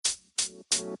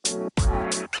Welcome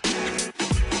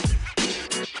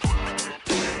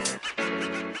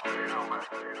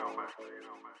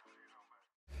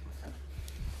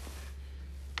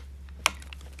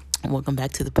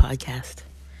back to the podcast.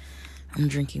 I'm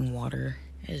drinking water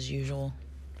as usual.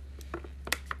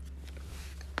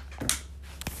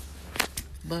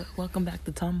 But welcome back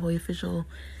to Tomboy Official.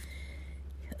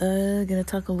 Gonna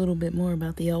talk a little bit more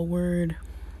about the L word.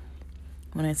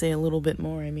 When I say a little bit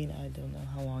more, I mean I don't know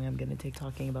how long I'm gonna take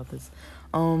talking about this.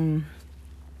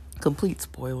 Complete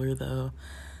spoiler though.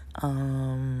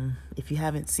 If you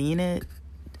haven't seen it,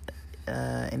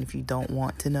 and if you don't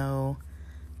want to know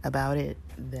about it,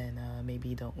 then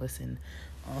maybe don't listen.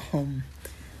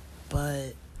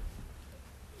 But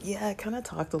yeah, I kind of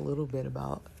talked a little bit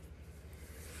about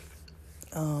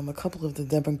a couple of the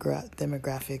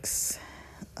demographics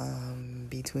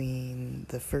between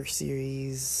the first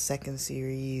series, second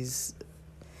series.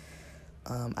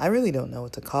 I really don't know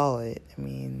what to call it. I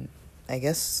mean, I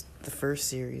guess the first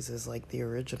series is like the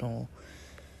original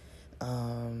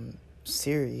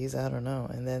series. I don't know.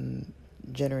 And then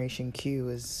Generation Q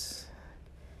is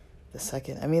the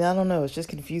second. I mean, I don't know. It's just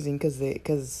confusing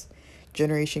because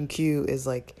Generation Q is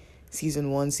like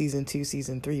season 1, season 2,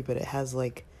 season 3, but it has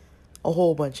like a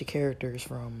whole bunch of characters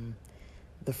from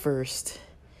the first,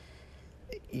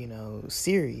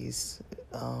 series.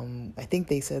 I think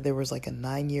they said there was like a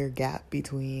 9-year gap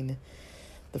between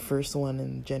the first one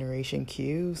and Generation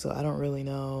Q, so I don't really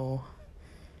know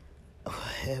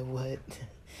what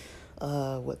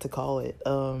to call it.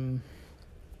 When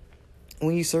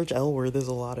you search L word, there's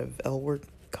a lot of L word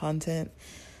content.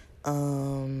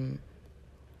 One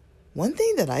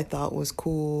thing that I thought was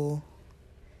cool,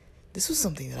 this was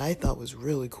something that I thought was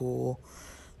really cool,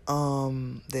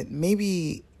 that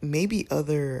maybe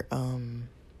other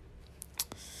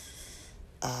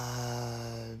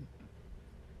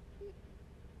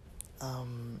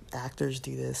actors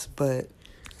do this, but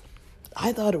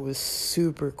I thought it was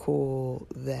super cool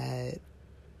that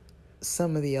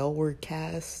some of the L word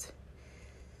cast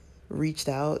reached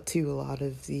out to a lot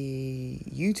of the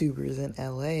YouTubers in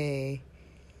LA,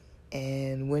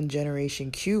 and when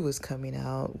Generation Q was coming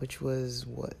out, which was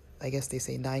what I guess they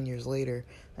say 9 years later.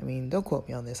 I mean, don't quote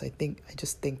me on this. I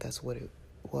just think that's what it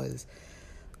was.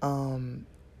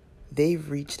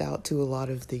 They've reached out to a lot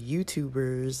of the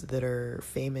YouTubers that are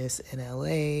famous in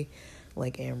LA,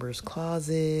 like Amber's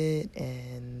Closet,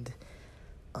 and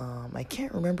I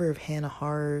can't remember if Hannah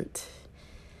Hart.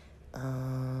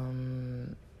 I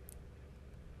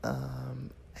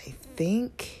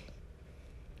think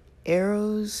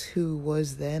Arrows, who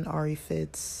was then Ari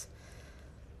Fitz,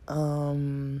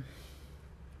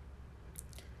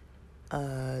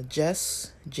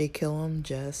 Jess, J. Killam,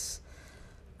 Jess.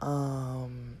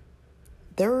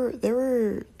 There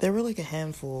were like a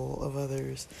handful of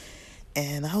others,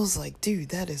 and I was like, dude,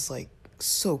 that is like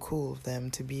so cool of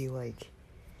them to be like,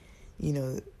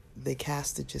 the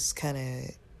cast that just kind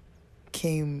of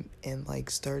came and like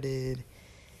started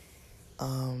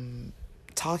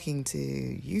talking to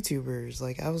YouTubers.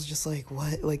 Like, I was just like,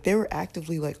 what? Like, they were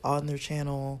actively like on their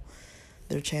channels,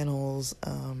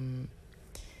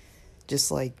 just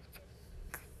like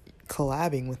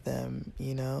collabing with them,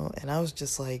 and I was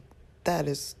just like, that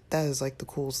is like the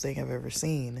coolest thing I've ever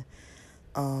seen.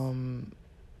 And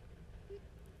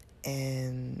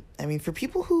I mean, for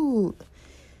people who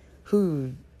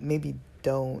maybe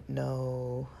don't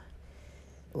know,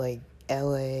 like,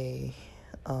 LA,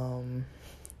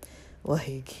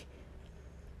 like,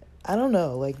 I don't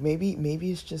know, like,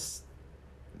 maybe it's just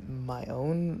my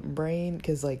own brain,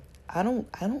 because like I don't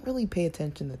really pay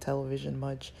attention to television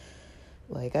much.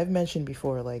 Like, I've mentioned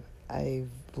before, like, I've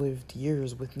lived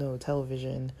years with no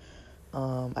television.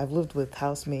 I've lived with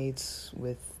housemates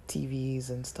with TVs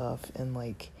and stuff, and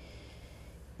like,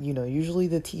 usually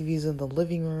the TV's in the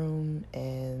living room,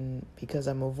 and because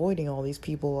I'm avoiding all these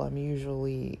people, I'm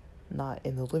usually not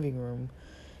in the living room,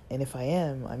 and if I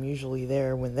am, I'm usually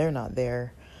there when they're not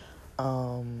there.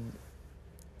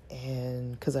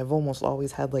 And because I've almost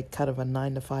always had like kind of a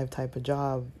 9-to-5 type of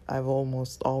job, I've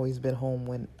almost always been home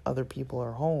when other people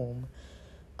are home.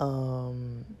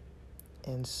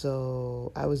 And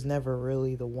so I was never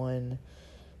really the one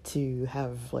to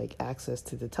have like access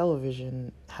to the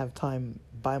television, have time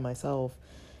by myself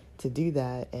to do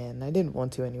that. And I didn't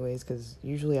want to anyways, because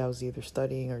usually I was either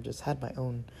studying or just had my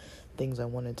own things I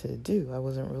wanted to do. I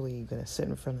wasn't really going to sit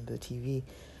in front of the TV.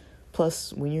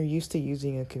 Plus, when you're used to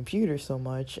using a computer so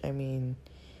much, I mean,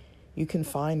 you can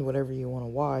find whatever you want to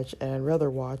watch, and I'd rather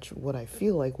watch what I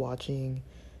feel like watching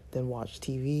than watch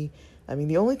TV. I mean,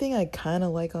 the only thing I kind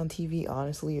of like on TV,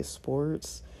 honestly, is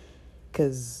sports.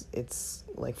 because it's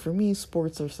like, for me,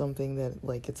 sports are something that,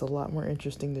 like, it's a lot more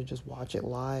interesting to just watch it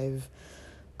live.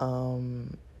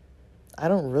 I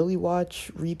don't really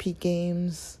watch repeat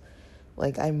games.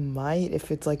 Like, I might if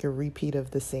it's like a repeat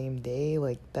of the same day.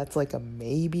 Like, that's like a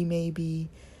maybe.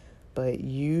 But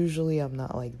usually I'm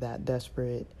not like that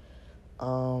desperate.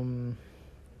 But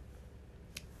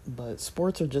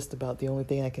sports are just about the only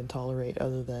thing I can tolerate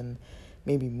other than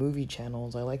maybe movie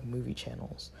channels. I like movie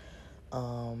channels.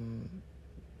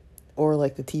 Or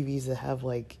like the TVs that have,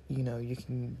 like, you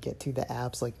can get to the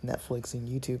apps like Netflix and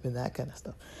YouTube and that kind of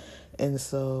stuff. And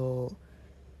so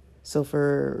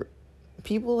for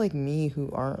people like me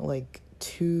who aren't like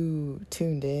too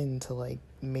tuned in to like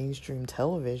mainstream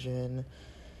television,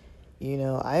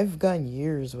 I've gone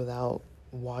years without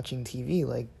watching TV.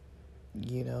 Like,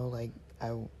 like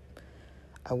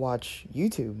I watch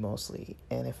YouTube mostly,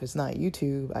 and if it's not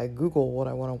YouTube, I Google what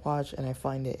I want to watch and I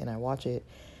find it and I watch it.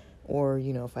 Or,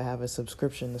 if I have a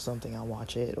subscription to something, I'll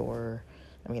watch it. Or,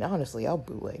 I mean, honestly, I'll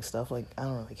bootleg stuff. Like, I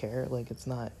don't really care. Like, it's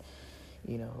not,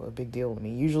 a big deal to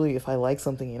me. Usually, if I like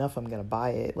something enough, I'm going to buy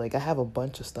it. Like, I have a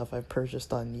bunch of stuff I've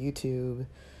purchased on YouTube.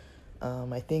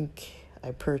 I think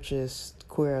I purchased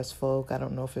Queer as Folk. I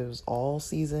don't know if it was all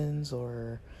seasons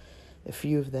or a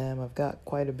few of them. I've got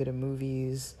quite a bit of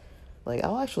movies. Like,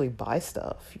 I'll actually buy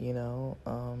stuff,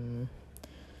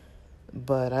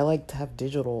 but I like to have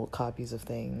digital copies of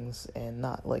things and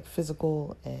not like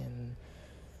physical. And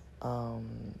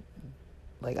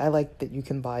like, I like that you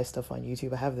can buy stuff on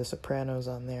YouTube. I have The Sopranos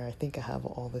on there. I think I have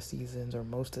all the seasons or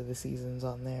most of the seasons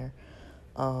on there.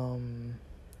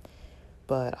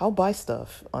 But I'll buy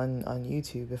stuff on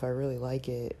YouTube if I really like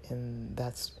it, and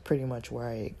that's pretty much where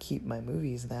I keep my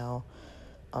movies now,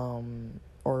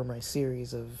 or my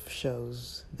series of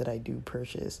shows that I do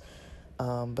purchase.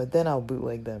 But then I'll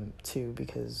bootleg them too,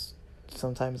 because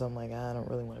sometimes I'm like, I don't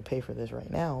really want to pay for this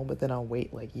right now, but then I'll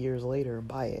wait like years later and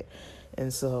buy it.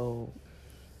 And so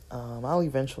I'll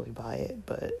eventually buy it,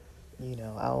 but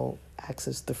I'll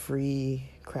access the free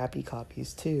crappy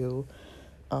copies too,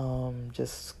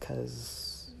 just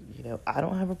because I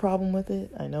don't have a problem with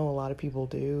it. I know a lot of people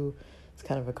do. It's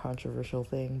kind of a controversial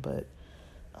thing, but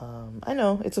I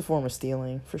know it's a form of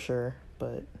stealing for sure,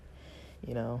 but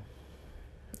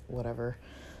whatever.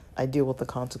 I deal with the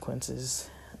consequences.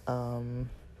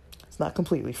 It's not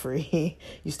completely free.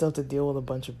 You still have to deal with a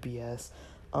bunch of BS.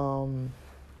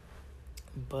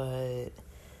 But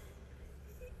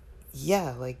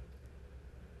yeah, like,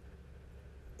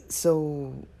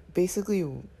 so basically,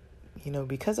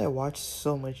 because I watch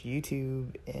so much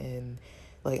YouTube, and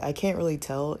like, I can't really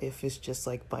tell if it's just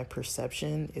like my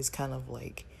perception is kind of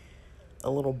like a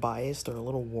little biased or a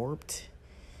little warped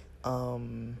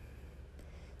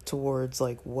towards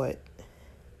like what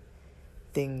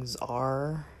things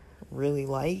are really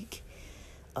like.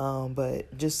 But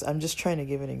I'm just trying to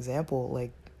give an example.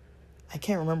 Like, I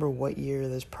can't remember what year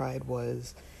this Pride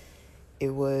was. It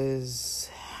was,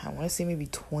 I want to say maybe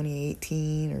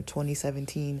 2018 or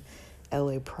 2017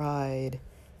 LA Pride.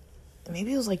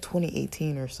 Maybe it was like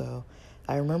 2018 or so.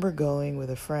 I remember going with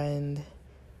a friend.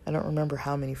 I don't remember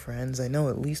how many friends. I know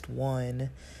at least one.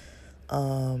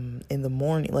 In the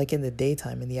morning, like in the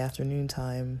daytime, in the afternoon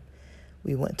time,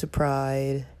 we went to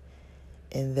Pride.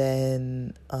 And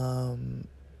then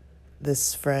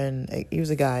this friend, he was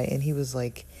a guy, and he was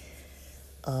like,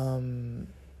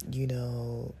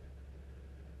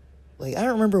 like, I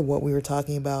don't remember what we were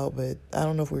talking about, but I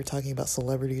don't know if we were talking about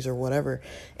celebrities or whatever.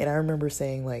 And I remember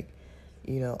saying, like,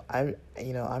 I'm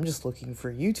just looking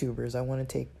for YouTubers. I want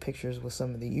to take pictures with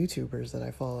some of the YouTubers that I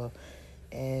follow.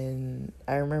 And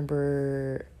I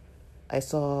remember I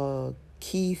saw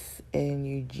Keith and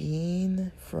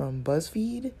Eugene from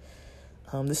BuzzFeed.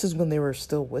 This is when they were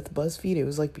still with BuzzFeed. It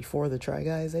was like before the Try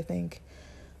Guys, I think.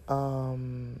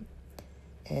 And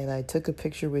I took a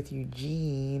picture with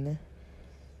Eugene.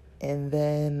 And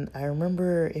then I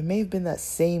remember it may have been that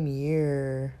same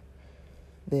year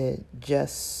that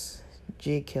Jess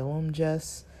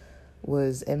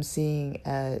was emceeing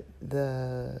at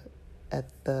the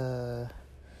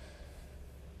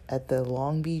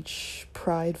Long Beach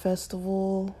Pride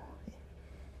Festival.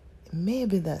 It may have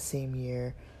been that same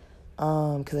year.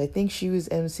 Because I think she was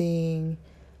emceeing.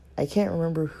 I can't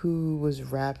remember who was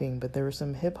rapping, but there were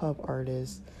some hip hop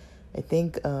artists. I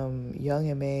think Young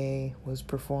M.A. was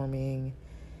performing,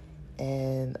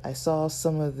 and I saw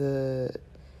some of the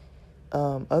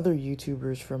other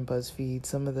YouTubers from BuzzFeed,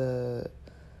 some of the,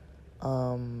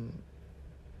 I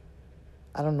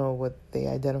don't know what they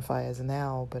identify as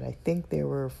now, but I think they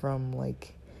were from,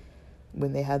 like,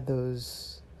 when they had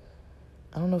those,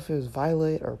 I don't know if it was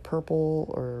violet or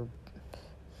purple or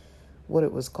what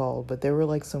it was called, but there were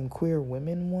like some queer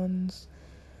women ones.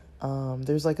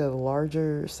 There's like a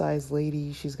larger sized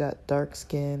lady. She's got dark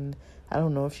skin. I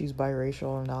don't know if she's biracial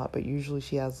or not, but usually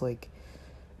she has like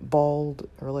bald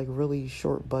or like really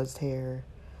short buzzed hair.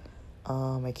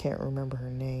 I can't remember her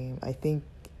name. I think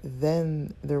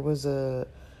then there was a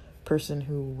person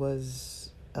who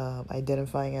was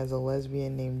identifying as a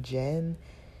lesbian named Jen.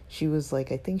 She was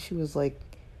like, I think she was like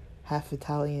half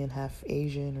Italian, half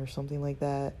Asian or something like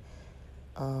that.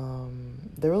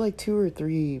 There were like 2 or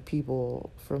 3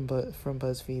 people from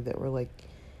BuzzFeed that were like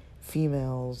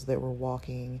females that were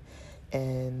walking,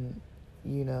 and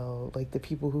you know, like the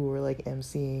people who were like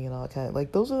emceeing and all that kind of,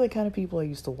 like, those are the kind of people I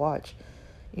used to watch,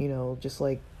 you know, just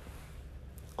like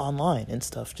online and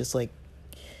stuff, just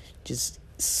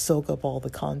soak up all the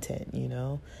content, you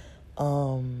know.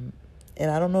 And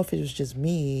I don't know if it was just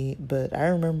me, but I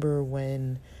remember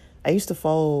when I used to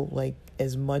follow like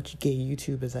as much gay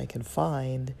YouTube as I could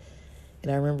find,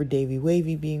 and I remember Davey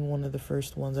Wavy being one of the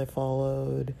first ones I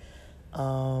followed,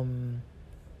 and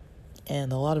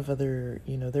a lot of other,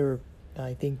 you know, there were,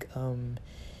 I think,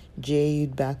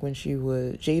 Jade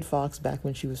Fox back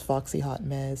when she was Foxy Hot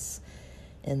Mess,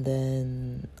 and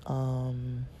then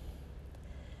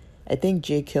I think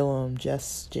J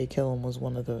Killam was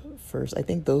one of the first. I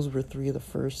think those were 3 of the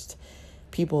first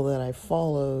people that I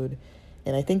followed,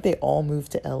 and I think they all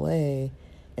moved to LA,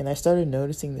 and I started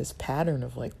noticing this pattern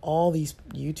of like all these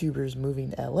YouTubers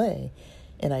moving to LA,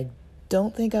 and I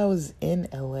don't think I was in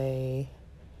LA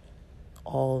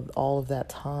all of that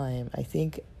time. I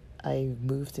think I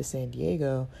moved to San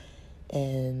Diego,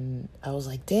 and I was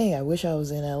like, dang, I wish I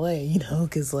was in LA, you know,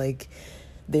 because like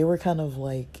they were kind of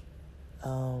like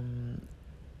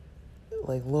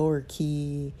lower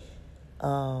key,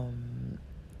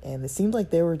 and it seemed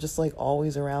like they were just like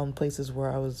always around places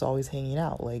where I was always hanging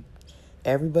out. Like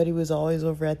everybody was always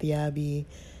over at the Abbey,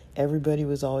 everybody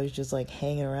was always just like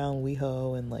hanging around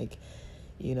WeHo and like,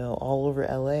 you know, all over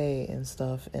LA and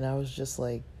stuff. And I was just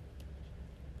like,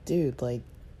 dude, like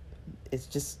it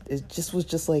just was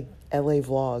just like LA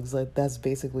vlogs. Like that's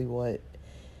basically what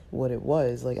it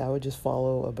was. Like I would just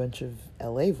follow a bunch of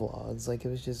LA vlogs. Like it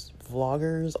was just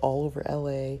vloggers all over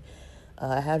LA.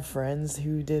 I had friends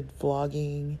who did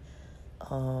vlogging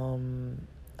when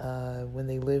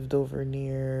they lived over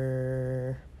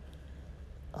near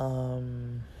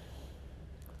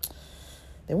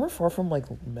they weren't far from like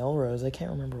Melrose. I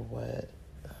can't remember what,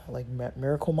 like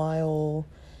Miracle Mile,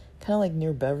 kind of like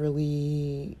near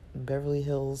Beverly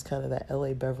Hills, kind of that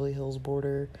LA Beverly Hills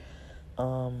border.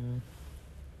 And,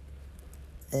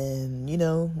 you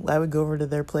know, I would go over to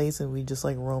their place and we just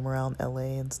like roam around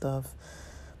LA and stuff.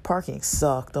 Parking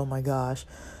sucked, oh my gosh.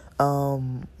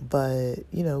 But,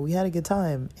 you know, we had a good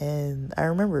time. And I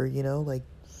remember, you know, like,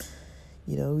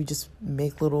 you know, we just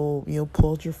make little, you know,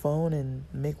 pull out your phone and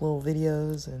make little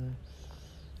videos. And,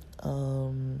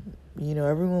 you know,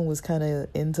 everyone was kind of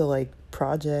into like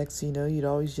projects, you know, you'd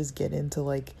always just get into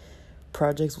like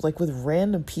projects like with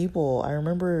random people. I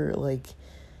remember like,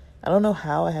 I don't know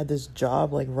how I had this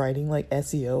job like writing like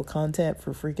SEO content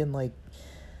for freaking like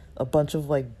a bunch of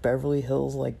like Beverly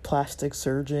Hills like plastic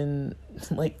surgeon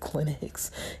like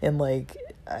clinics, and like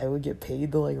I would get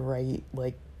paid to like write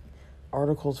like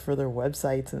articles for their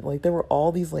websites, and like there were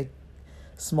all these like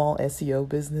small SEO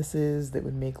businesses that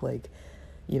would make like,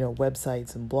 you know,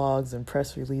 websites and blogs and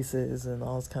press releases and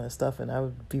all this kind of stuff, and I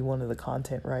would be one of the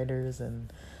content writers.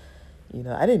 And you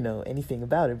know, I didn't know anything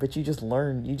about it, but you just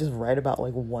write about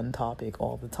like one topic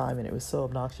all the time, and it was so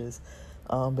obnoxious.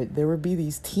 But there would be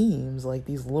these teams, like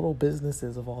these little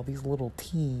businesses of all these little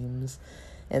teams,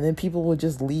 and then people would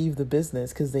just leave the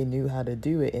business because they knew how to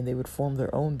do it, and they would form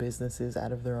their own businesses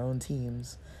out of their own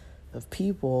teams of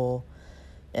people.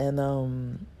 And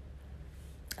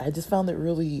I just found it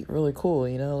really, really cool,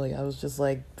 you know, like I was just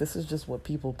like, this is just what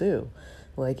people do.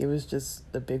 Like, it was just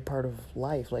a big part of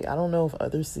life. Like, I don't know if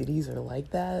other cities are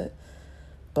like that,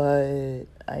 but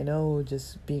I know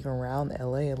just being around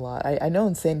LA a lot. I know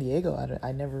in San Diego,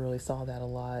 I never really saw that a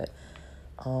lot.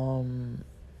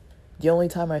 The only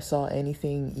time I saw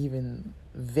anything even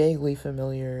vaguely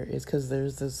familiar is because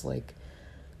there's this, like,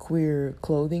 queer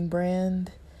clothing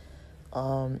brand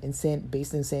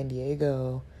based in San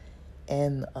Diego,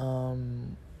 and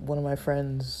one of my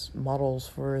friends models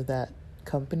for that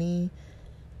company,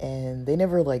 and they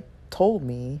never like told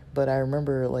me, but I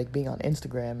remember like being on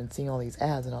Instagram and seeing all these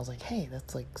ads, and I was like, hey,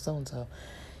 that's like so and so,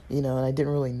 you know, and I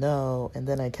didn't really know. And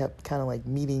then I kept kind of like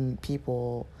meeting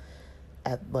people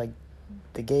at like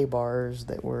the gay bars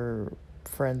that were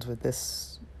friends with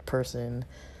this person,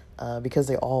 because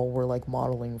they all were like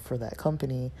modeling for that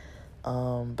company.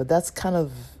 But that's kind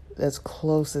of as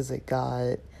close as it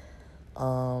got,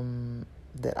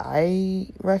 that I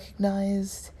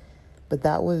recognized, but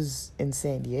that was in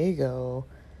San Diego.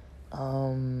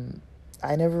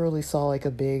 I never really saw like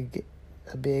a big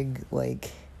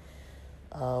like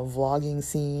vlogging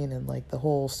scene and like the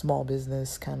whole small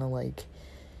business kind of like,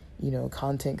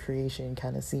 content creation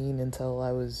kind of scene until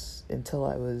I was,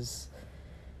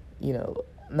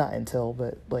 not until,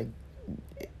 but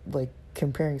like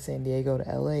comparing San Diego to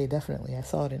LA, definitely I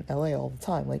saw it in LA all the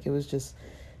time. Like it was just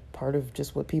part of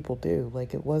just what people do.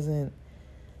 Like it wasn't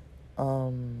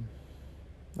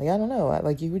like, I don't know,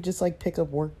 like you would just like pick up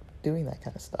work doing that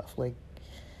kind of stuff, like,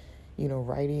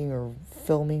 writing or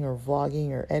filming or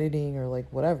vlogging or editing or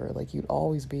like whatever. Like you'd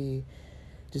always be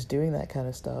just doing that kind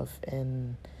of stuff.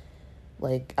 And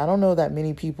like I don't know that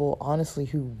many people honestly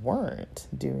who weren't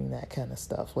doing that kind of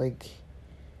stuff. Like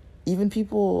even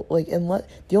people like, unless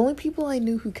the only people I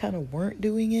knew who kind of weren't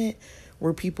doing it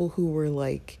were people who were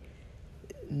like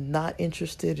not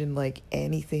interested in like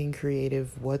anything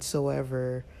creative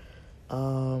whatsoever.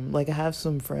 Like I have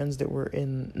some friends that were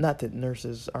in, not that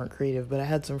nurses aren't creative, but I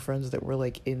had some friends that were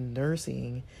like in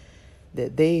nursing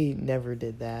that they never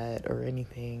did that or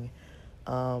anything.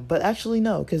 But actually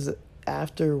no, because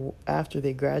after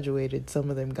they graduated, some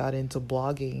of them got into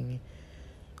blogging,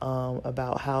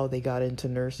 about how they got into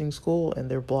nursing school,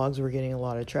 and their blogs were getting a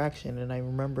lot of traction. And I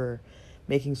remember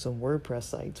making some WordPress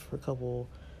sites for a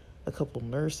couple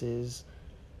nurses.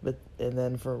 And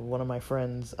then for one of my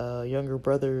friends, younger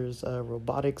brother's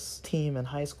robotics team in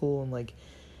high school, and like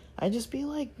I just be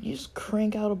like, you just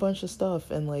crank out a bunch of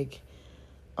stuff. And like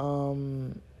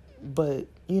but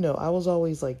I was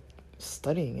always like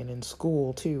studying and in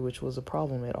school too, which was a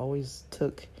problem. It always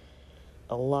took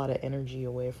a lot of energy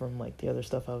away from like the other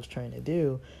stuff I was trying to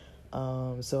do.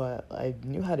 So I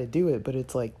knew how to do it, but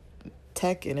it's like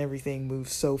tech and everything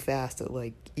moves so fast that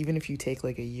like even if you take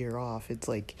like a year off, it's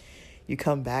like you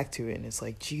come back to it and it's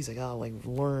like, geez, I gotta like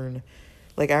learn.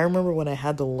 Like I remember when I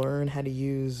had to learn how to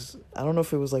use, I don't know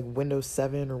if it was like Windows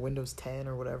 7 or Windows 10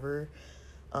 or whatever.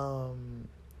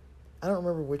 I don't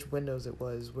remember which Windows it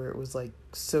was, where it was like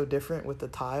so different with the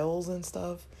tiles and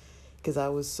stuff, because I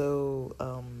was so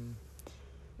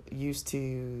used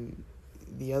to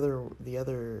the other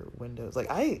Windows. Like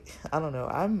I don't know,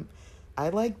 I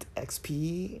liked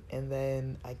XP, and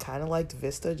then I kind of liked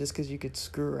Vista just because you could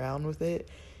screw around with it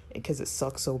because it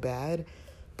sucks so bad.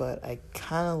 But I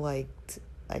kind of liked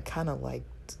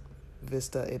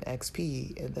Vista and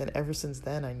XP, and then ever since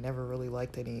then I never really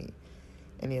liked any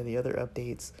of the other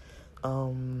updates.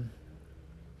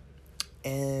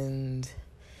 And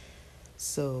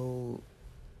so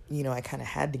I kind of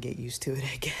had to get used to it,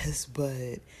 I guess,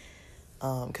 but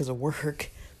because of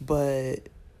work. But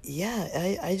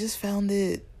yeah, I just found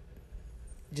it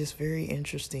just very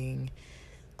interesting,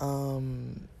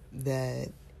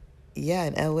 that yeah,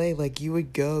 in LA, like you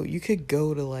could go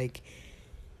to like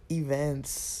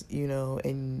events,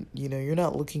 and you're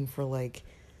not looking for like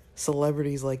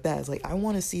celebrities like that. It's like, I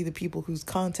want to see the people whose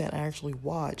content I actually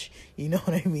watch, you know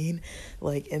what I mean?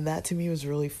 Like, and that to me was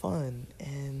really fun.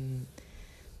 And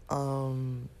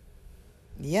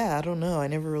yeah, I don't know, I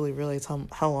never really realized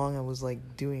how long I was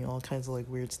like doing all kinds of like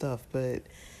weird stuff. But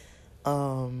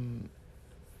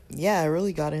yeah, I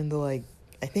really got into like,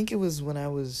 I think it was when I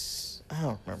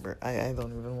don't remember, I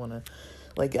don't even want to,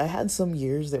 like I had some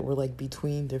years that were like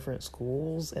between different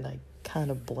schools, and I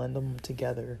kind of blend them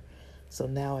together. So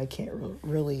now I can't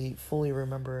really fully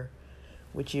remember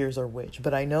which years are which.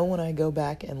 But I know when I go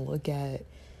back and look at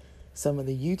some of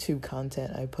the YouTube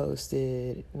content I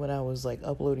posted when I was like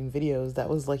uploading videos, that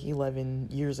was like 11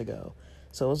 years ago.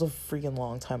 So it was a freaking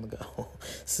long time ago.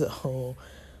 So,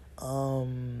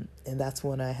 and that's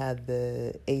when I had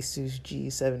the Asus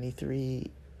G73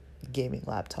 gaming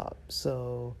laptop.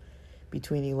 So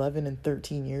between 11 and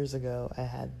 13 years ago, I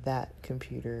had that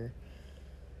computer.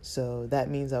 So that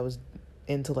means I was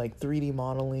into like 3D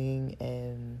modeling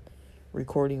and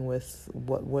recording with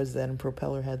what was then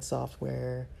Propellerhead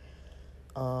software.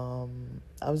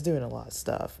 I was doing a lot of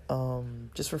stuff,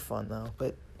 just for fun though,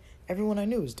 but everyone I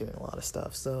knew was doing a lot of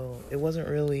stuff, so it wasn't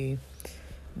really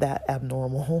that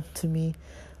abnormal to me.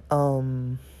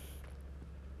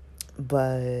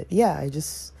 But yeah, I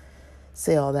just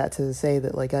say all that to say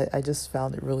that like I just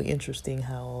found it really interesting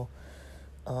how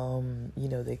a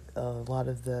lot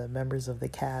of the members of the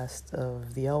cast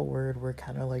of the L Word were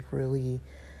kind of like really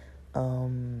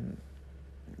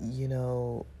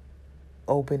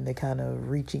open to kind of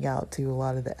reaching out to a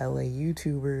lot of the LA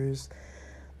YouTubers,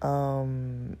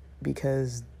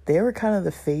 because they were kind of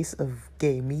the face of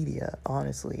gay media,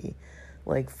 honestly,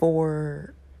 like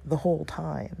for the whole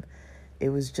time. It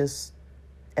was just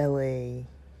LA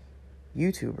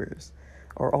YouTubers,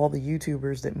 or all the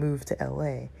YouTubers that moved to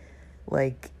LA.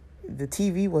 Like, the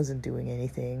TV wasn't doing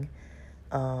anything.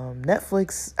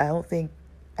 Netflix, I don't think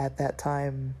at that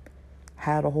time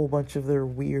had a whole bunch of their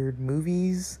weird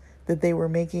movies that they were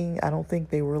making. I don't think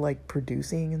they were like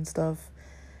producing and stuff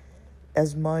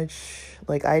as much.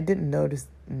 Like, I didn't notice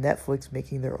Netflix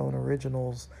making their own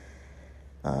originals.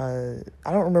 I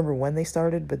don't remember when they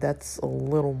started, but that's a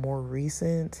little more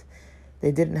recent.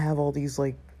 They didn't have all these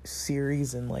like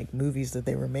series and like movies that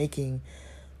they were making.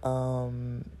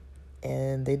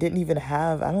 And they didn't even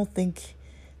have, I don't think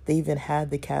they even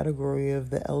had the category of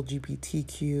the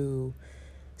LGBTQ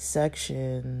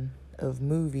section of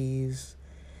movies.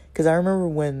 Because I remember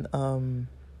when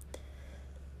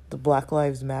the Black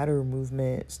Lives Matter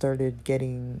movement started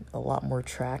getting a lot more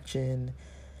traction,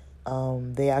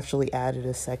 they actually added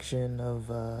a section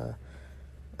of, I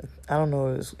don't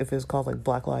know if it's called like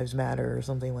Black Lives Matter or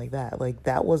something like that. Like,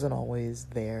 that wasn't always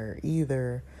there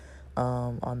either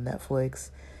on Netflix.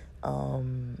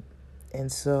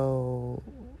 And so,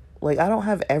 like, I don't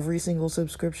have every single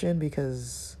subscription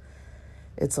because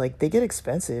it's like they get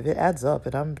expensive. It adds up,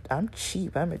 and I'm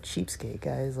cheap. I'm a cheapskate,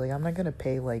 guys. Like, I'm not gonna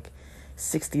pay like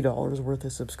 $60 worth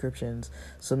of subscriptions.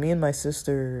 So me and my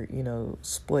sister,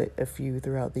 split a few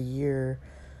throughout the year.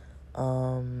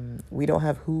 We don't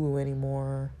have Hulu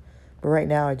anymore, but right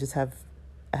now I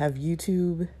have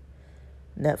YouTube,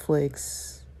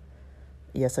 Netflix.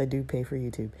 Yes, I do pay for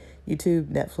YouTube,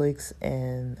 Netflix,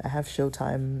 and I have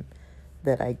Showtime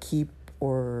that I keep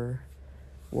or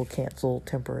will cancel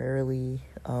temporarily,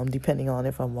 depending on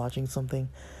if I'm watching something.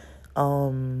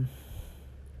 And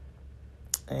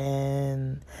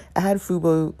I had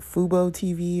Fubo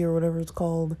TV or whatever it's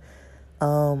called.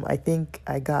 I think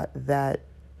I got that.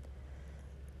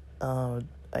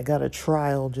 I got a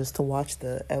trial just to watch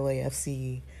the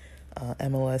LAFC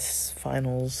MLS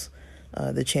finals,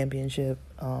 the championship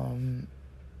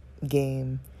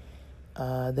game.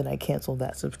 Then I canceled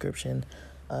that subscription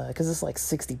because it's like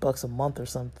 $60 a month or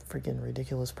some freaking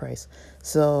ridiculous price.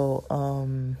 So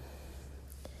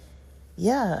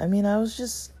yeah, I mean, I was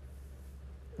just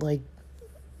like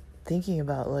thinking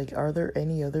about, like, are there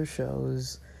any other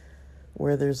shows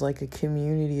where there's like a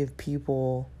community of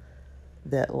people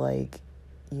that, like,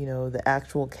 the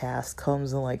actual cast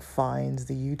comes and like finds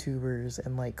the YouTubers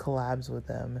and like collabs with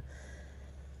them.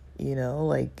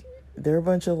 Like, there are a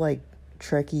bunch of like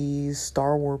Trekkies,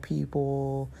 Star Wars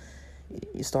people,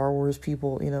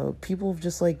 people of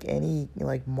just like any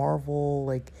like Marvel,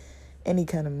 like any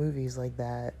kind of movies like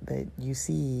that you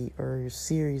see, or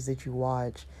series that you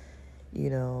watch,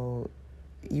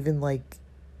 even like,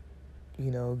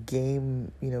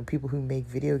 game, people who make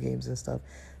video games and stuff.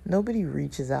 Nobody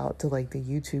reaches out to like the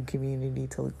YouTube community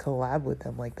to collab with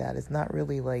them like that. It's not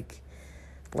really like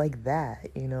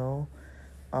that,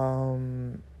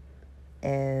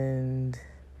 and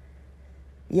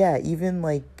yeah, even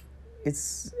like,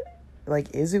 it's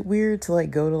like, is it weird to like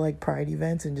go to like Pride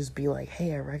events and just be like,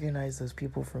 hey, I recognize those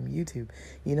people from YouTube?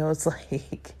 It's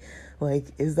like,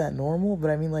 is that normal?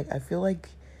 But I mean, like, I feel like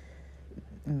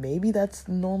maybe that's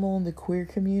normal in the queer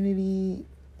community,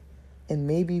 and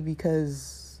maybe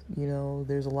because,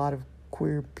 there's a lot of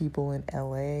queer people in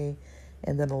LA,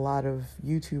 and then a lot of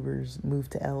YouTubers move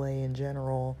to LA in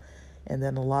general, and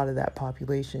then a lot of that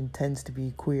population tends to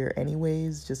be queer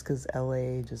anyways, just because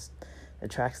LA just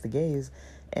attracts the gays.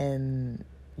 And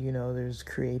there's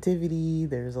creativity,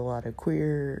 there's a lot of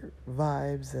queer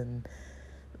vibes, and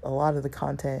a lot of the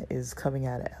content is coming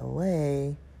out of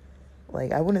LA.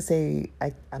 Like, I wouldn't say,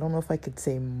 I don't know if I could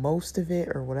say most of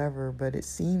it or whatever, but it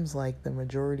seems like the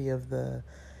majority of the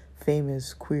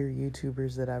famous queer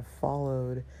YouTubers that I've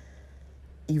followed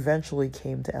eventually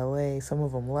came to LA. Some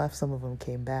of them left, some of them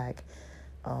came back.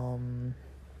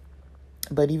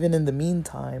 But even in the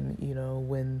meantime,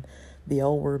 when the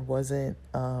L word wasn't,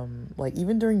 like,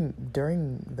 even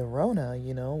during the Rona,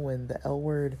 when the L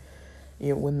word,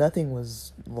 when nothing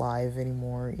was live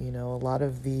anymore, a lot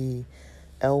of the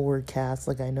L word cast,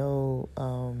 like, I know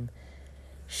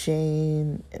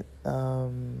Shane,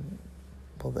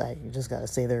 well, I just gotta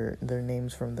say their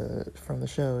names from the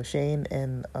show. Shane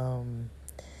and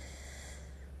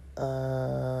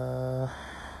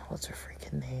what's her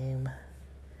freaking name?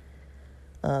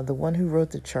 The one who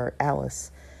wrote the chart, Alice.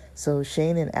 So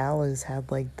Shane and Alice had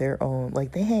like their own,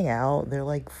 like, they hang out, they're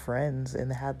like friends,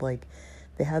 and they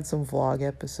had some vlog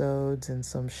episodes and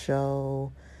some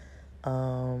show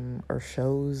or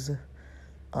shows,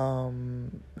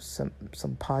 some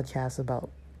podcasts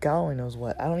about God only knows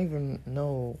what. I don't even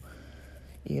know,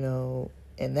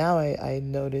 And now I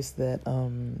noticed that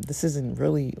this isn't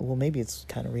really, well, maybe it's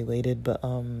kind of related, but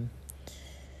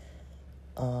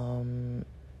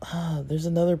there's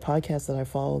another podcast that I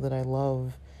follow that I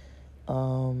love.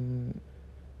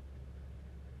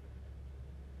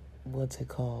 What's it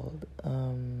called?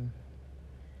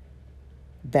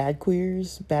 Bad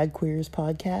Queers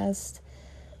podcast.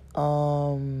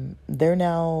 They're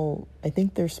now, I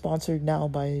think they're sponsored now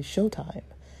by Showtime.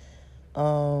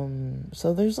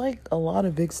 So there's like a lot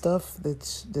of big stuff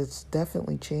that's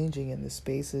definitely changing in the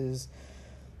spaces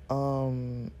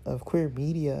of queer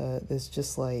media. That's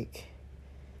just like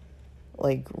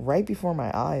right before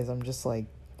my eyes. I'm just like,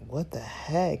 what the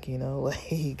heck,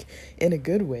 like in a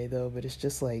good way though, but it's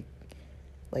just like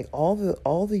all the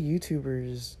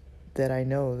YouTubers that I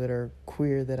know that are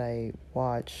queer that I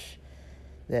watch,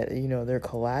 that they're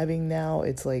collabing now.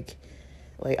 It's like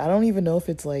I don't even know if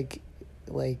it's like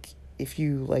if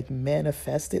you like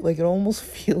manifest it, like it almost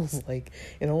feels like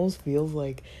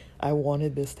I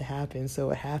wanted this to happen,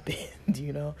 so it happened.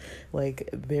 Like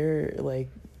they're like,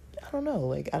 I don't know,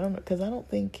 like I don't know, because I don't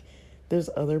think there's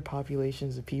other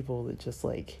populations of people that just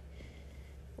like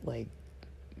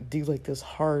do like this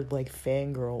hard like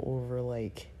fangirl over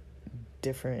like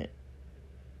different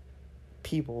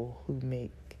people who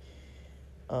make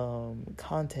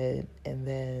content, and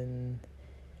then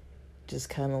just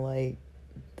kind of like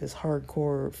this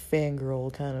hardcore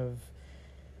fangirl kind of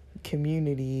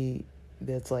community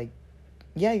that's like,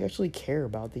 yeah, you actually care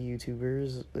about the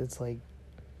YouTubers. It's like,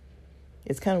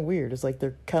 it's kind of weird. It's like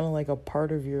they're kind of like a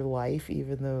part of your life,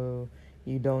 even though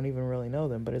you don't even really know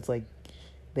them. But it's like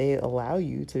they allow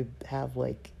you to have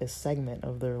like a segment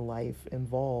of their life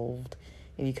involved,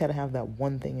 and you kind of have that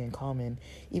one thing in common.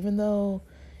 Even though,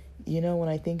 when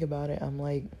I think about it, I'm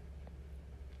like,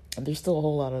 there's still a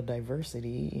whole lot of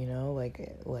diversity,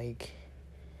 like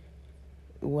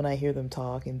when I hear them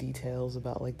talk in details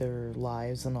about like their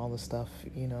lives and all the stuff,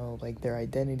 like their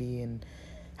identity and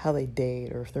how they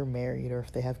date, or if they're married, or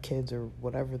if they have kids, or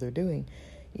whatever they're doing,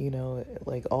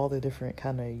 like all the different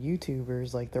kind of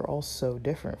YouTubers, like they're all so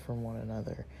different from one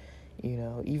another.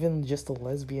 Even just the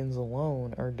lesbians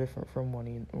alone are different from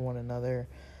one another,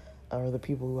 or the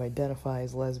people who identify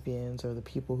as lesbians, or the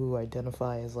people who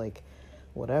identify as like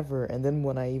whatever. And then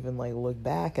when I even like look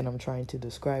back and I'm trying to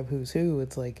describe who's who,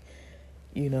 it's like,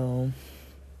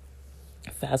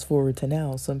 fast forward to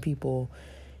now, some people,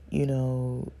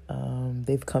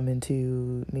 they've come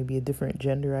into maybe a different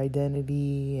gender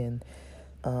identity, and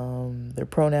their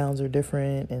pronouns are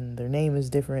different, and their name is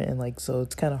different, and like, so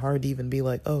it's kind of hard to even be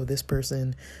like, oh, this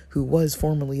person who was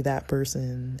formerly that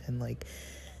person, and like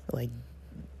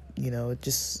it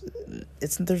just,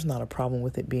 there's not a problem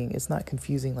with it being, it's not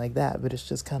confusing like that, but it's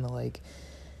just kind of like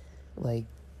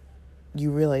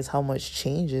you realize how much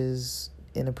changes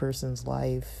in a person's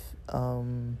life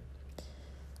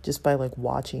just by like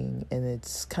watching, and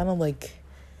it's kind of like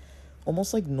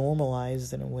almost like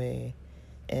normalized in a way.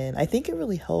 And I think it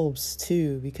really helps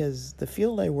too, because the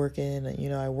field I work in,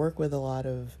 I work with a lot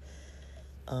of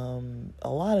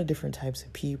different types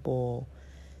of people,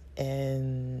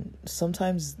 and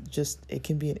sometimes just it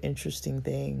can be an interesting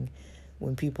thing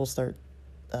when people start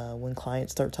when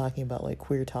clients start talking about like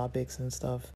queer topics and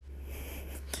stuff.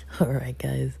 All right,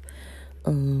 guys,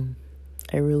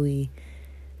 I really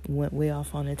went way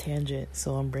off on a tangent,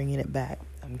 so I'm bringing it back.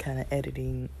 I'm kind of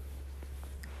editing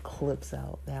clips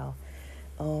out now.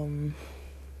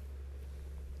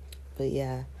 But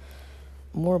yeah,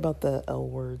 more about the L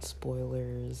word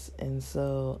spoilers. And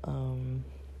so,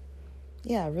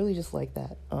 yeah, I really just like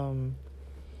that.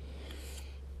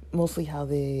 Mostly how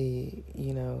they,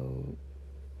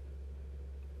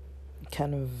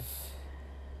 kind of,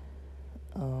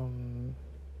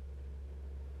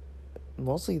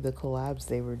 mostly the collabs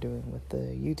they were doing with the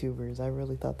YouTubers. I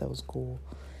really thought that was cool.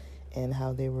 And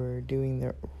how they were doing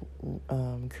their,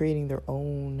 creating their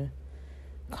own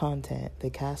content. The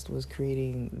cast was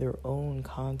creating their own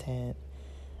content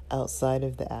outside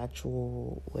of the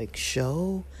actual, like,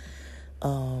 show.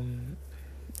 And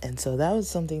so that was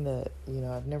something that,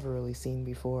 I've never really seen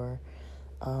before.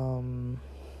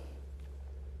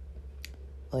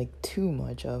 Like, too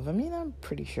much of. I mean, I'm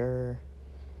pretty sure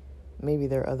maybe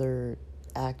there are other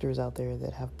actors out there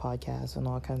that have podcasts and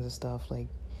all kinds of stuff, like,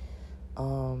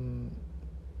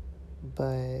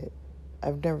 but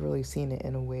I've never really seen it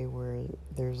in a way where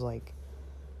there's like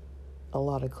a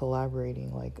lot of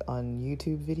collaborating, like on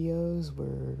YouTube videos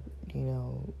where,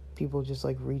 people just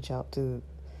like reach out to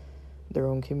their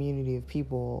own community of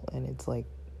people, and it's like,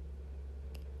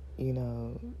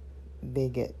 they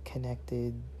get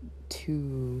connected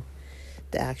to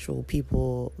the actual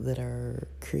people that are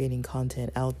creating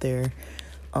content out there.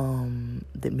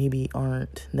 that maybe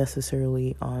aren't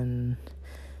necessarily on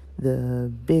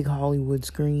the big Hollywood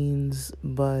screens,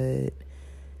 but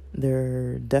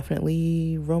they're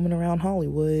definitely roaming around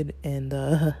Hollywood, and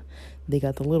they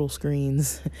got the little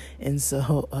screens, and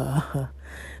so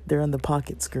they're on the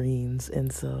pocket screens,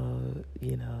 and so,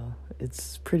 you know,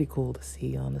 it's pretty cool to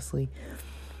see, honestly.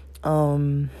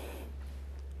 But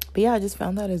yeah, I just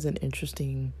found that as an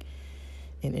interesting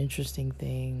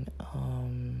thing,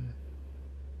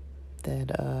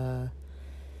 that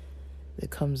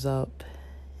comes up,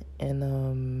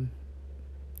 and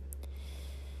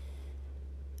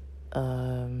I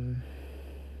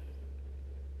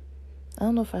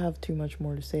don't know if I have too much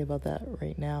more to say about that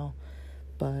right now,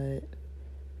 but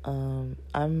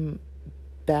I'm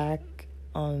back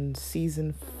on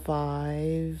season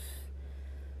 5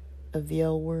 of the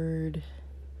L Word.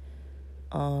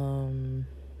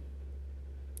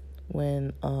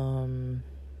 When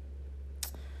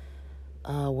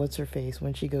what's her face,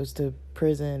 when she goes to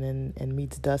prison and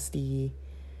meets Dusty,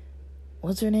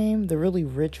 what's her name, the really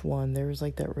rich one. There was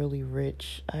like that really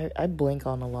rich, I blank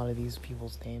on a lot of these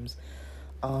people's names,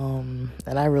 and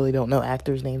I really don't know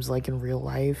actors' names like in real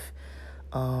life.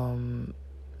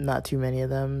 Not too many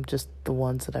of them, just the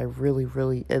ones that I really,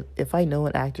 if I know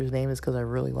an actor's name, it's because I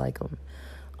really like them.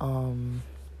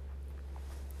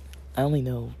 I only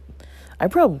know, I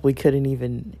probably couldn't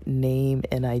even name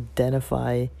and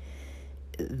identify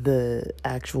the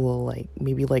actual, like,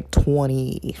 maybe like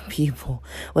 20 people.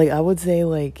 Like, I would say,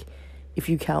 like, if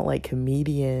you count like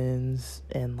comedians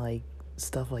and like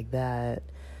stuff like that,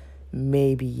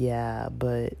 maybe, yeah,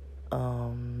 but there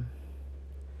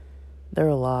are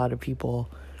a lot of people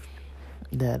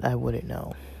that I wouldn't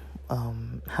know.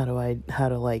 How to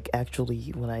like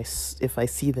actually, if I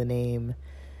see the name,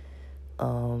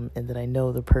 and that I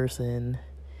know the person,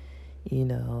 you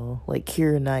know, like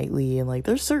Keira Knightley, and like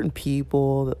there's certain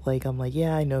people that like I'm like,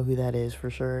 yeah, I know who that is for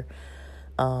sure.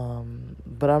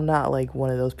 But I'm not like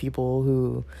one of those people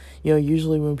who, you know,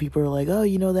 usually when people are like, oh,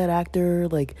 you know that actor,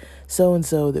 like so and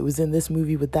so that was in this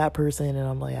movie with that person, and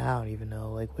I'm like, I don't even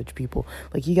know like which people.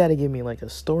 Like, you got to give me like a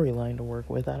storyline to work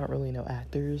with. I don't really know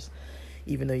actors,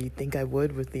 even though you'd think I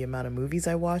would with the amount of movies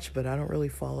I watch, but I don't really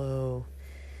follow.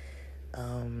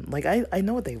 Like I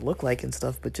know what they look like and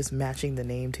stuff, but just matching the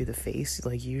name to the face,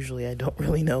 like usually I don't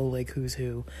really know like who's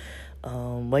who.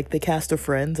 Like the cast of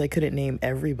Friends, I couldn't name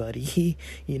everybody,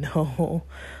 you know.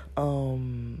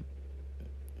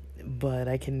 But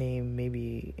I can name,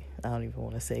 maybe, I don't even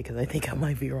want to say because I think I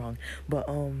might be wrong, but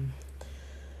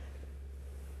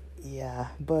yeah,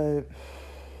 but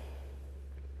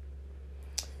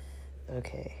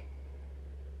okay,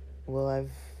 well, I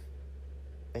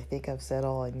think I've said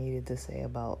all I needed to say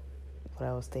about what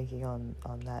I was thinking on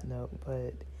that note,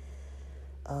 but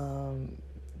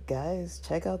guys,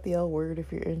 check out the L Word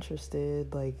if you're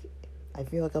interested. Like, I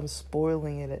feel like I'm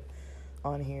spoiling it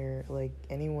on here. Like,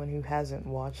 anyone who hasn't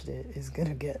watched it is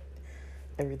gonna get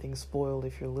everything spoiled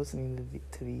if you're listening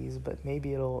to these, but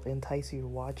maybe it'll entice you to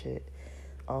watch it.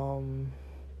 I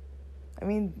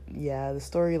mean, yeah, the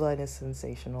storyline is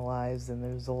sensationalized, and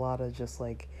there's a lot of just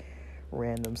like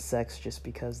random sex just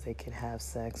because they can have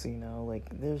sex, you know, like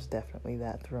there's definitely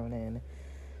that thrown in,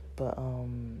 but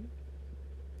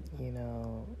you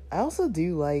know, I also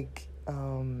do like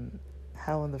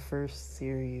how in the first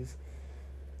series,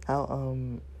 how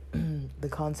the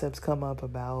concepts come up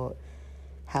about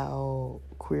how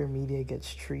queer media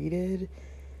gets treated,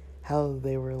 how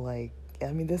they were like,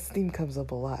 I mean, this theme comes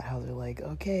up a lot, how they're like,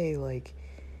 okay, like,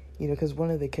 you know, because one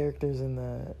of the characters in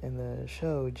the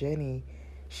show, Jenny,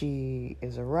 she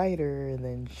is a writer, and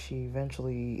then she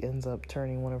eventually ends up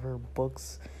turning one of her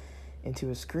books into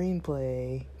a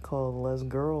screenplay called Les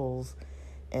Girls,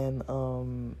 and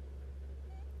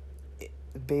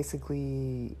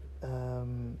basically,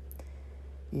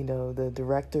 you know, the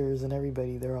directors and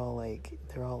everybody, they're all like,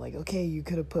 okay, you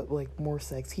could have put like more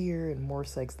sex here and more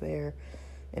sex there,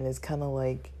 and it's kind of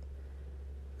like,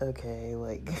 okay,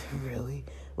 like really,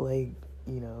 like,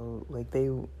 you know, like they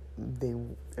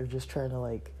are just trying to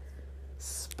like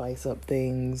spice up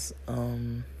things,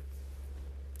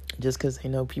 just because they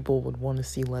know people would want to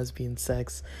see lesbian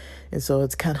sex, and so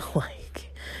it's kind of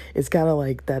like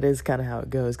that is kind of how it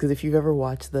goes. Because if you've ever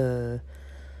watched the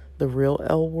real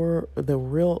L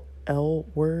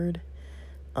Word,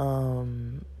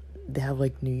 they have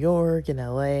like New York and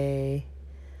LA.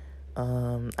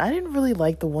 I didn't really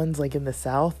like the ones like in the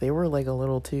South. They were like a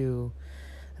little too,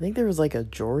 I think there was like a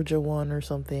Georgia one or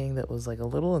something that was like a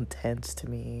little intense to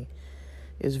me.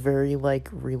 is very like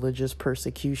religious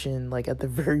persecution. Like at the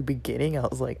very beginning, I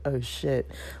was like, oh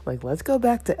shit, like let's go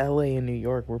back to LA and New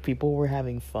York where people were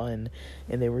having fun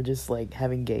and they were just like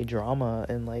having gay drama,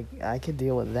 and like I could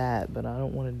deal with that, but I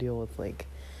don't want to deal with like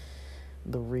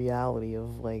the reality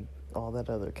of like all that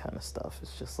other kind of stuff.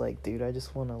 It's just like, dude, I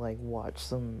just want to like watch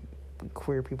some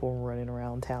queer people running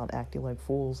around town acting like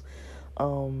fools.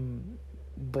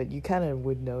 But you kind of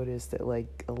would notice that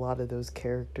like a lot of those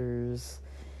characters,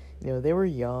 you know, they were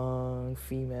young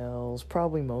females.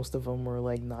 Probably most of them were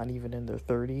like not even in their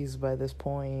 30s by this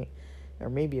point, or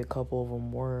maybe a couple of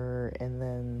them were. And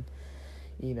then,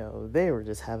 you know, they were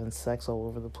just having sex all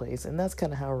over the place. And that's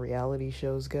kind of how reality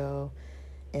shows go.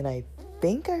 And I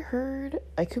think I heard,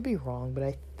 I could be wrong, but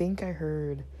I think I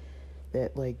heard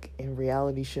that like in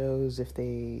reality shows, if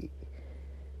they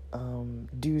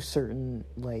do certain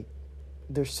like,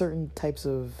 there's certain types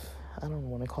of, I don't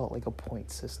want to call it like a point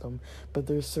system, but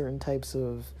there's certain types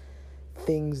of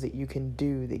things that you can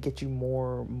do that get you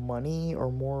more money or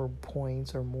more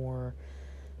points or more,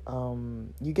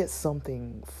 you get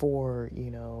something for,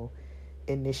 you know,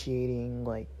 initiating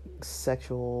like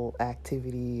sexual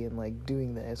activity and like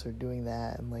doing this or doing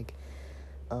that. And like,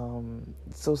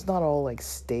 so it's not all like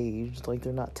staged, like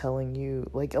they're not telling you,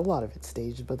 like a lot of it's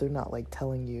staged, but they're not like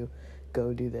telling you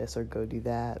go do this or go do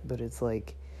that, but it's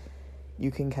like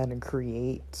you can kind of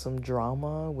create some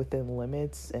drama within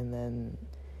limits and then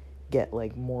get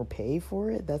like more pay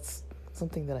for it. That's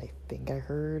something that I think I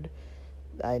heard.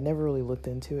 I never really looked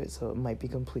into it, so it might be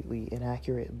completely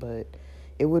inaccurate, but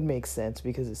it would make sense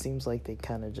because it seems like they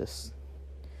kind of just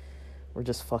were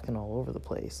just fucking all over the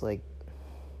place. Like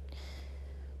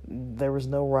there was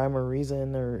no rhyme or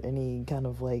reason or any kind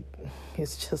of like,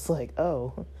 it's just like,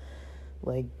 oh,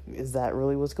 like is that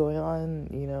really what's going on,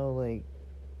 you know, like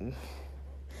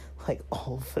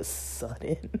all of a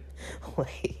sudden,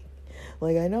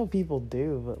 like I know people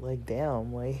do, but like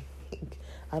damn, like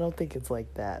I don't think it's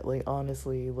like that. Like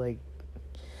honestly, like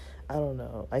I don't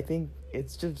know, I think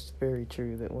it's just very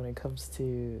true that when it comes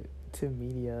to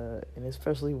media, and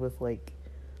especially with like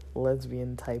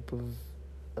lesbian type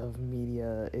of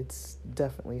media, it's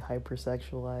definitely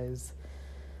hypersexualized.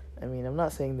 I mean, I'm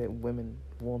not saying that women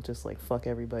won't just like fuck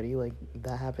everybody, like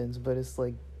that happens, but it's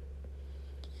like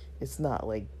it's not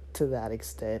like to that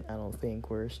extent, I don't think,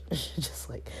 where it's just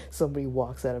like somebody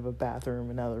walks out of a bathroom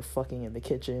and now they're fucking in the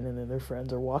kitchen and then their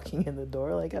friends are walking in the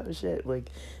door, like, oh shit,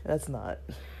 like that's not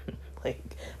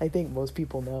like, I think most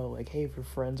people know, like, hey, if your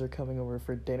friends are coming over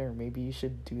for dinner, maybe you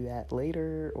should do that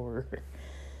later, or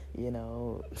you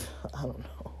know, I don't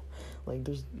know, like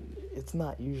it's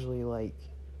not usually like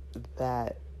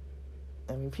that.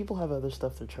 I mean, people have other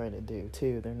stuff they're trying to do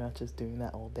too, they're not just doing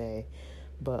that all day,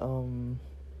 but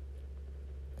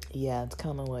yeah, it's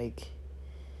kind of like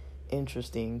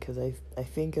interesting because I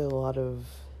think a lot of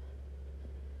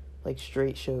like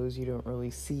straight shows you don't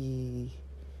really see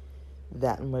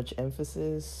that much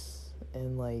emphasis,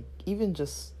 and like even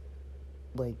just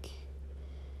like,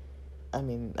 I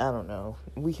mean, I don't know,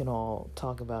 we can all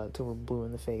talk about it till we're blue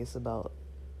in the face about,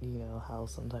 you know, how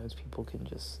sometimes people can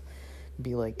just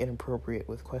be like inappropriate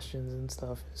with questions and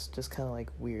stuff. It's just kind of like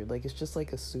weird, like it's just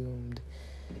like assumed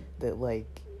that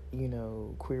like, you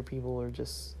know, queer people are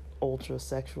just ultra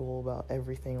sexual about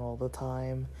everything all the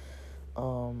time.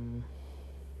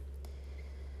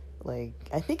 Like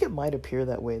I think it might appear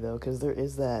that way though, because there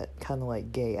is that kind of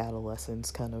like gay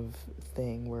adolescence kind of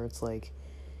thing where it's like,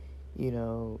 you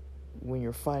know, when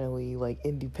you're finally like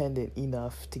independent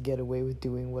enough to get away with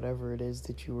doing whatever it is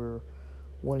that you were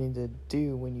wanting to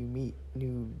do when you meet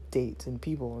new dates and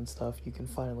people and stuff, you can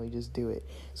finally just do it.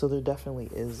 So there definitely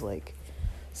is like,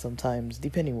 sometimes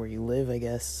depending where you live, I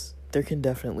guess there can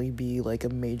definitely be like a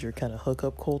major kind of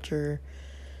hookup culture,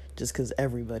 just because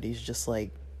everybody's just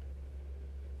like,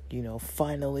 you know,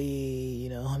 finally, you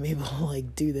know, I'm able to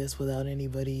like do this without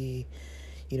anybody,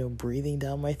 you know, breathing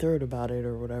down my throat about it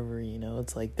or whatever, you know.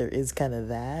 It's like there is kind of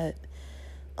that,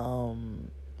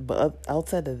 but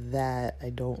outside of that, I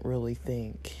don't really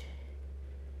think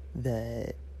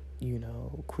that, you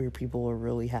know, queer people are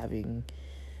really having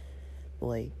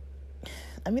like,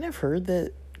 I mean, I've heard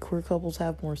that queer couples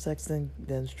have more sex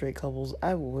than straight couples.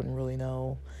 I wouldn't really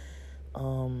know.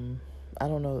 I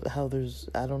don't know how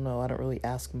I don't know. I don't really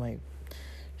ask my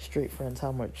straight friends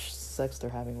how much sex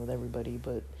they're having with everybody,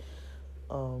 but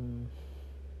I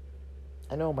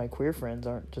know my queer friends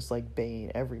aren't just like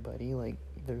banging everybody. Like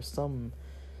there's some,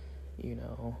 you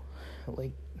know,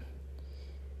 like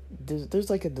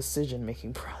there's like a decision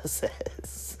making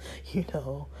process, you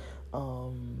know.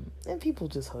 And people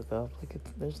just hook up, like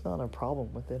there's not a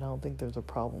problem with it. I don't think there's a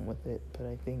problem with it, but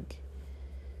I think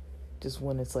just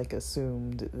when it's like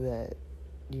assumed that,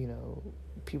 you know,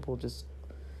 people just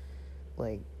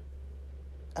like,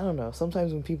 I don't know,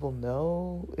 sometimes when people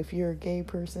know if you're a gay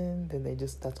person, then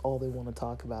that's all they want to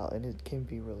talk about, and it can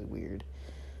be really weird.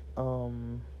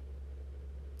 Because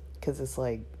it's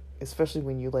like, especially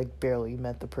when you like barely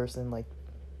met the person, like,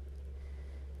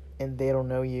 and they don't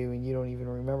know you and you don't even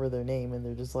remember their name, and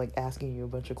they're just like asking you a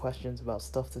bunch of questions about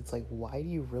stuff that's like, why do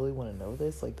you really want to know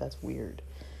this? Like, that's weird.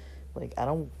 Like, I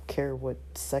don't care what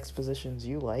sex positions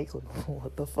you like. Like,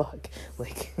 what the fuck?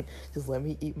 Like, just let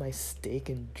me eat my steak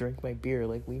and drink my beer.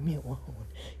 Like, leave me alone,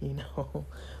 you know?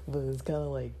 But it's kind of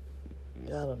like,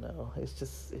 I don't know. It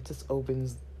just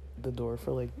opens the door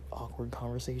for, like, awkward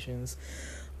conversations.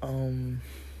 But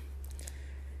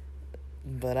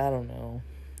I don't know.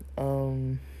 I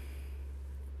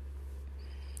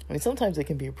mean, sometimes it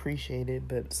can be appreciated,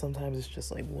 but sometimes it's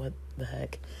just like, what the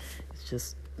heck? It's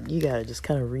just, you gotta just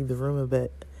kind of read the room a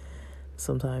bit.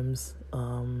 Sometimes,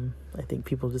 I think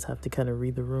people just have to kind of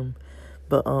read the room.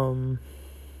 But,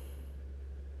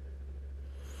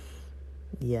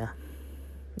 yeah.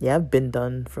 Yeah, I've been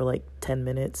done for like 10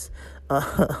 minutes.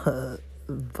 But,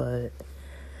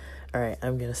 alright,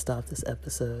 I'm gonna stop this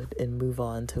episode and move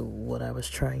on to what I was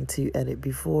trying to edit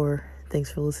before.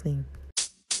 Thanks for listening.